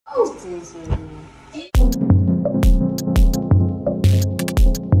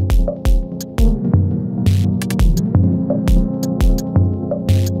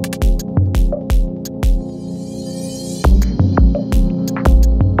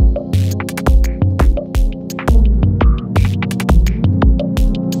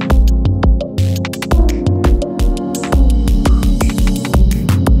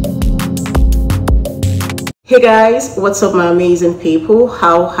Hey guys, what's up my amazing people?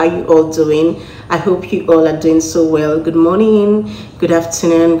 How are you all doing? I hope you all are doing so well. Good morning, good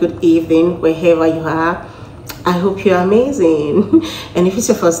afternoon, good evening, wherever you are. I hope you're amazing. And if it's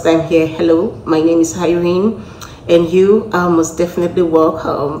your first time here, hello, my name is Irene and you are most definitely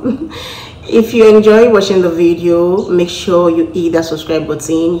welcome. If you enjoy watching the video, make sure you hit that subscribe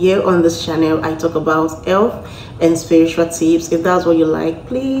button. Here on this channel, I talk about health and spiritual tips. If that's what you like,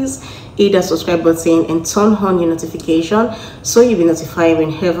 please hit that subscribe button and turn on your notification so you'll be notified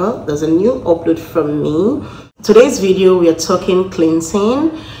whenever there's a new upload from me. Today's video, we are talking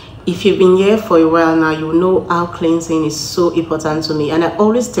cleansing. If you've been here for a while now, you know how cleansing is so important to me. And I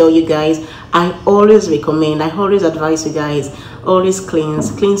always tell you guys, I always recommend, I always advise you guys, always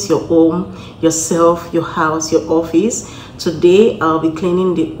cleanse your home, yourself, your house, your office. Today, I'll be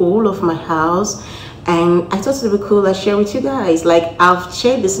cleaning the whole of my house. And I thought it would be cool to share with you guys. Like, I've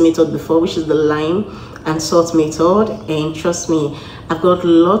shared this method before, which is the lime and salt method, and trust me, I've got a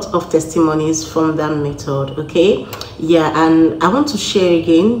lot of testimonies from that method. Okay, yeah, and I want to share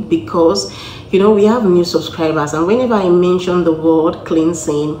again because you know we have new subscribers, and whenever I mention the word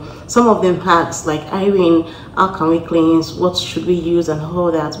cleansing, some of them ask like, Irene, how can we cleanse, what should we use and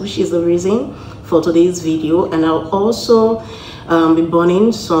all that, which is the reason for today's video. And I'll also be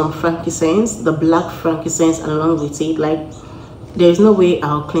burning some frankincense, the black frankincense, along with it. Like, there's no way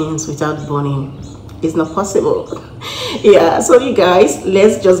I'll cleanse without burning. It's not possible. Yeah, so you guys,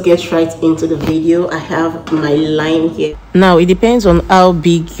 let's just get right into the video. I have my lime here. Now it depends on how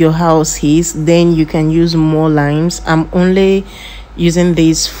big your house is, then you can use more limes. I'm only using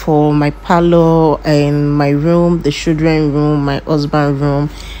this for my parlor and my room, the children room, my husband room,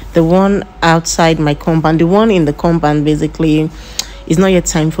 the one outside my compound. The one in the compound, basically, it's not yet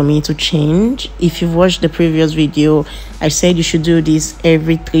time for me to change. If you've watched the previous video, I said you should do this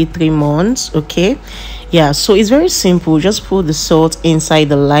every three months. Okay, yeah, so it's very simple. Just put the salt inside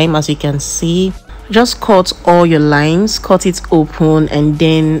the lime. As you can see, just cut all your limes, cut it open, and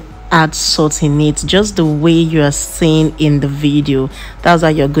then add salt in it, just the way you are seeing in the video. That's how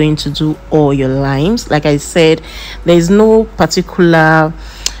you're going to do all your limes. Like I said, there's no particular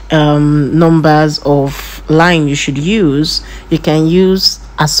numbers of lime you should use. You can use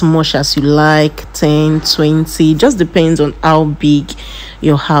as much as you like, 10, 20, just depends on how big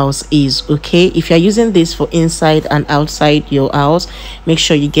your house is. Okay, if you're using this for inside and outside your house, make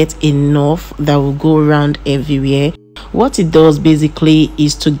sure you get enough that will go around everywhere. What it does basically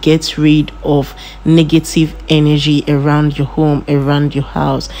is to get rid of negative energy around your home, around your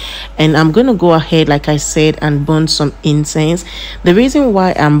house. And I'm going to go ahead, like I said, and burn some incense. The reason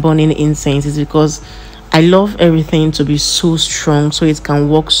why I'm burning incense is because I love everything to be so strong, so it can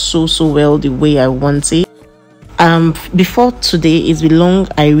work so well the way I want it. Before today, it's been long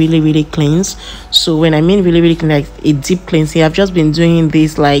I really cleanse. So when I mean really clean, like a deep cleansing, I've just been doing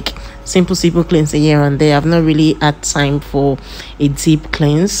this like simple cleansing here and there. I've not really had time for a deep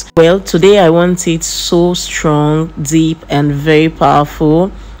cleanse. Well, today I want it so strong, deep, and very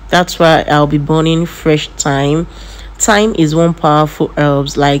powerful. That's why I'll be burning fresh thyme. Thyme is one powerful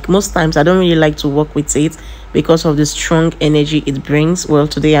herbs. Like, most times I don't really like to work with it because of the strong energy it brings. Well,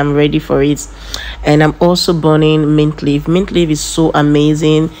 today I'm ready for it. And I'm also burning mint leaf. Mint leaf is so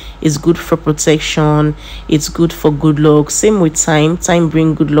amazing. It's good for protection, it's good for good luck. Same with thyme. Thyme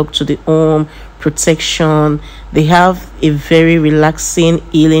bring good luck to the home, protection. They have a very relaxing,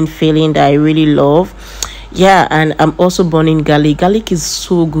 healing feeling that I really love. Yeah, and I'm also burning garlic. Garlic is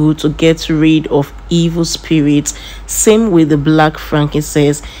so good to get rid of evil spirits. Same with the black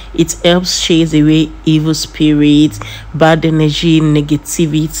frankincense. It helps chase away evil spirits, bad energy,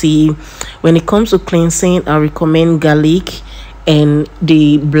 negativity. When it comes to cleansing, I recommend garlic and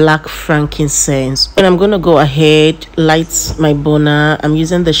the black frankincense. And I'm gonna go ahead, light my burner. I'm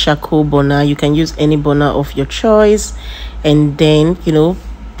using the charcoal burner. You can use any burner of your choice, and then, you know,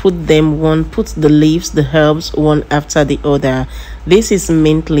 put the leaves, the herbs, one after the other. This is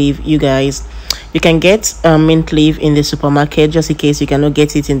mint leaf, you guys. You can get mint leaf in the supermarket, just in case you cannot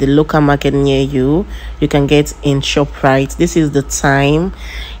get it in the local market near you. You can get in ShopRite. This is the thyme.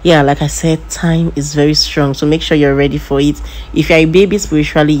 Yeah, like I said, thyme is very strong, so make sure you're ready for it. If you're a baby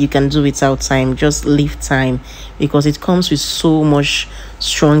spiritually, you can do without thyme. Just leave thyme because it comes with so much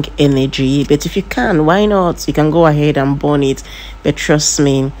strong energy. But if you can, why not? You can go ahead and burn it. But trust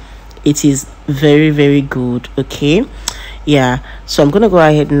me, it is very, very good. Okay, yeah. So I'm gonna go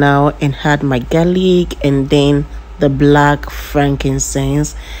ahead now and add my garlic and then the black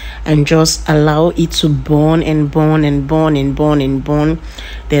frankincense, and just allow it to burn and burn and burn and burn and burn.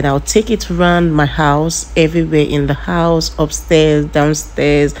 Then I'll take it around my house, everywhere in the house, upstairs,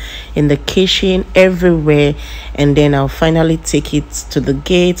 downstairs, in the kitchen, everywhere. And then I'll finally take it to the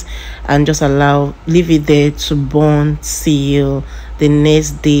gate and just leave it there to burn till the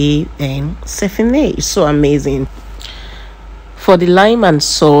next day. And Stephanie, it's so amazing. For the lime and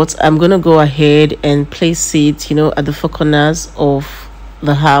salt, I'm gonna go ahead and place it, at the four corners of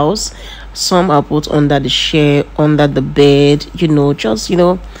the house. Some I'll put under the chair, under the bed, just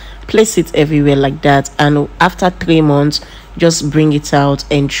place it everywhere like that. And after 3 months, just bring it out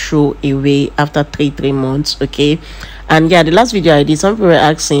and throw away after three months. Okay. And yeah, the last video I did, some people were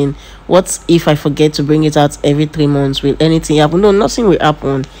asking, what if I forget to bring it out every 3 months? Will anything happen? No, nothing will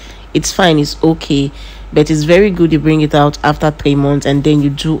happen. It's fine, it's okay. But it's very good you bring it out after 3 months and then you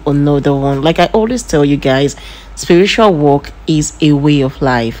do another one. Like I always tell you guys, spiritual work is a way of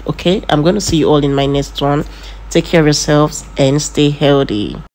life. Okay, I'm going to see you all in my next one. Take care of yourselves and stay healthy.